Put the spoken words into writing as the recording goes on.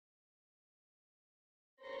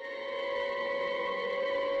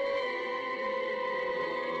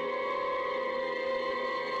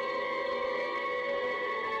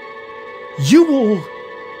You all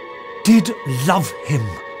did love him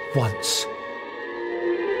once.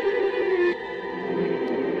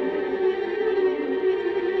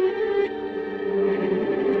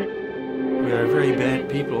 We are very bad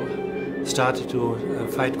people. Started to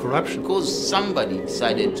fight corruption. Because somebody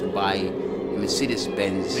decided to buy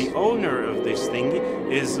Mercedes-Benz. The owner of this thing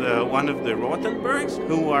is one of the Rothenbergs,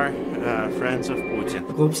 who are friends of Putin.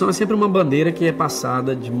 A corrupção é sempre uma bandeira que é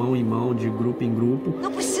passada de mão em mão, de grupo em grupo.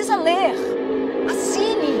 Não precisa ler.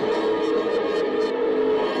 Assine.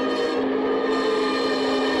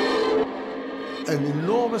 An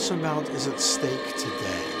enormous amount is at stake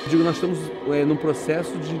today. Digo, nós estamos num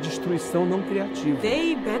processo de destruição não criativa.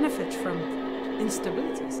 They benefit from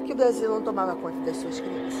instabilities. Que o Brasil não tomava conta das suas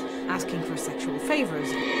crianças. Asking for sexual favors.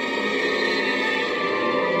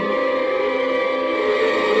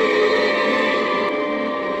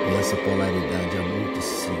 E essa polaridade, amor de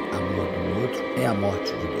si, amor do outro, é a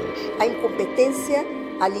morte de Deus. A incompetência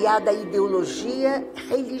aliada à ideologia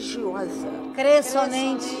religiosa. Crê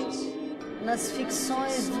somente nas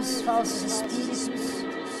ficções dos falsos espíritos.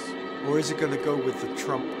 Or is it going to go with the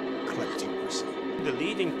Trump kleptocracy? The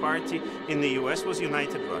leading party in the US was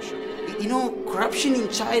United Russia. You know, corruption in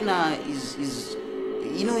China is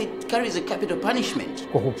it carries a capital punishment.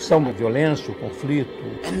 Corrupção, a violência, o conflito.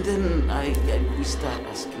 And then we start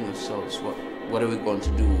asking ourselves, what are we going to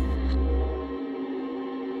do?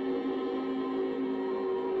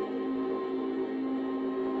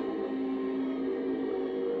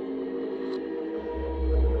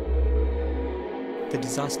 The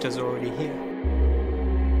disaster is already here.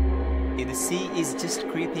 The sea is just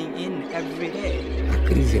creeping in every day. A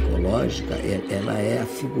crise ecológica, ela é a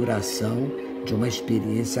figuração de uma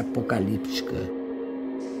experiência apocalíptica.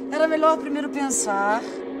 Era melhor primeiro pensar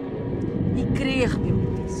e crer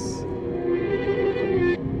depois.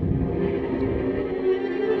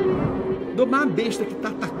 Domar a besta que está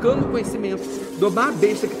atacando o conhecimento, domar a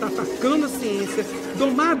besta que está atacando a ciência,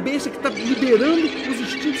 domar a besta que está liberando os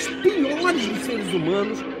instintos piores dos seres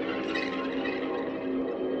humanos.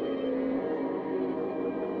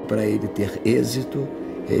 Para ele ter êxito,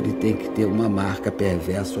 ele tem que ter uma marca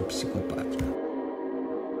perversa ou psicopática.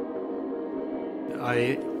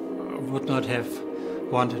 I would not have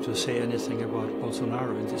wanted to say anything about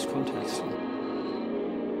Bolsonaro in this context.